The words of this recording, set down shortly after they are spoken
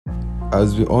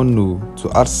as we all know,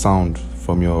 to add sound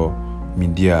from your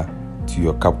media to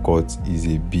your CapCut is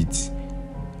a bit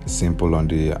simple on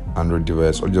the Android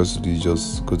device. All you just do is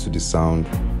just go to the sound,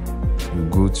 you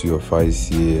go to your files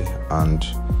here, and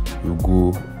you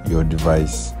go your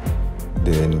device,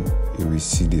 then you will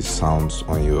see the sounds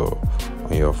on your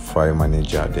file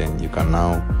manager. Then you can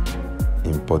now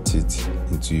import it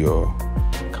into your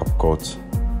CapCut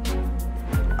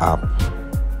app,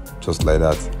 just like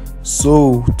that.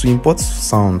 So to import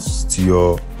sounds to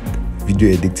your video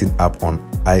editing app on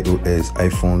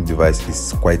iPhone device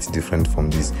is quite different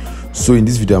from this. So in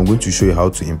this video, I'm going to show you how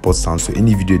to import sounds to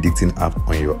any video editing app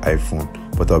on your iPhone,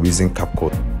 but I'll be using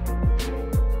CapCut.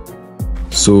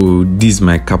 So this is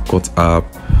my CapCut app.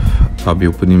 I'll be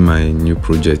opening my new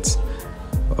project.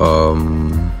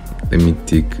 Let me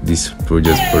take this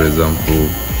project for example.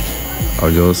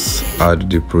 I'll just add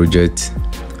the project.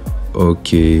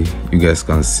 Okay, you guys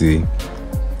can see,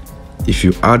 if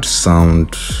you add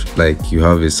sound, like you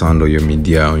have a sound on your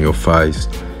media on your files,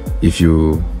 if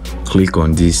you click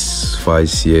on these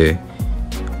files here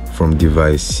from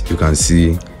device, you can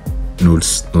see no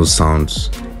sounds.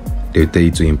 They tell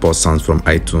you to import sounds from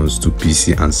iTunes to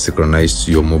PC and synchronize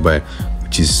to your mobile,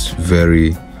 which is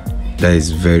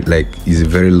is a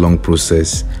very long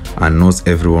process, and not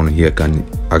everyone here can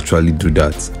actually do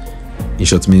that. In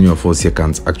short, many of us here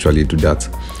can't actually do that.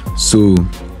 So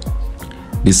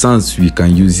the sounds we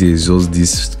can use here is just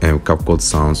these CapCut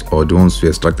sounds, or the ones we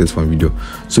extracted from video.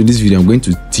 So in this video, I'm going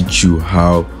to teach you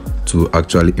how to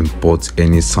actually import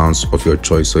any sounds of your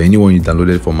choice. So anyone you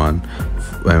downloaded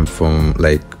from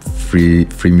like free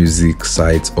music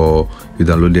sites, or you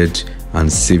downloaded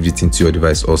and saved it into your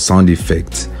device, or sound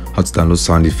effects, how to download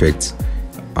sound effects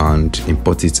and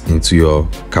import it into your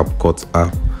CapCut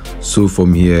app. So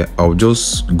from here, I'll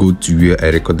just go to where I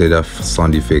recorded that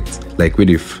sound effect, like where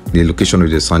the location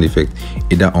of the sound effect,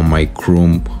 either on my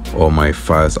Chrome or my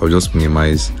files. I'll just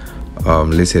minimize.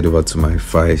 Let's head over to my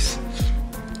files.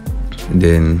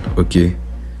 Then okay,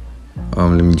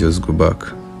 let me just go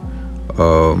back.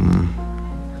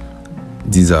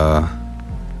 These are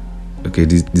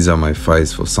my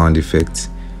files for sound effects.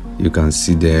 You can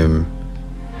see them.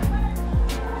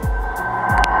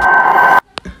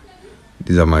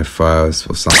 These are my files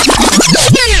for sound.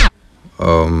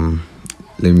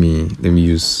 Let me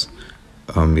use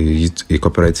a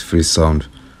copyright free sound.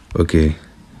 Okay.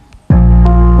 For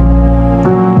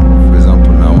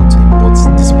example, now I want to import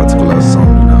this particular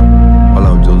sound. Now all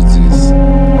I'll just do is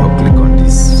I'll click on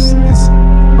this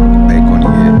icon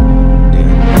here. Then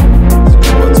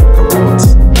go to CapCut.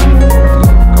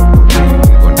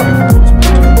 Click on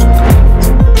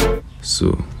CapCut. So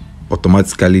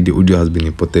automatically the audio has been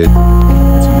imported to your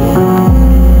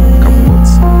CapCut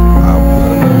app.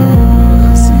 You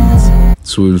can see it.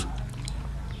 So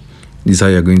this is how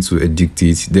you're going to edit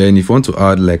it. Then if you want to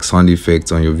add like sound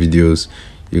effects on your videos,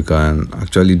 you can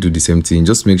actually do the same thing.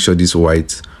 Just make sure this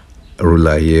white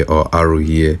ruler here or arrow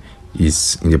here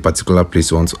is in a particular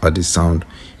place you want to add the sound.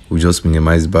 We'll just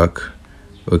minimize back.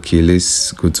 Okay,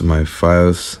 let's go to my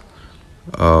files.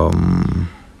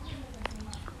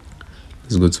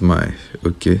 Let's go to my,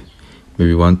 okay,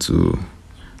 maybe want to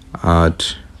add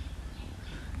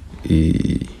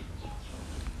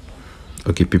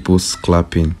people's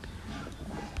clapping.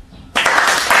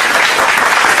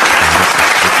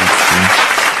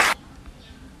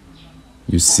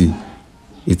 You see,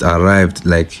 it arrived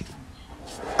like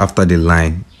after the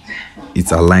line.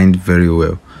 It's aligned very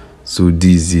well. So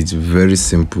this is very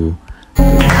simple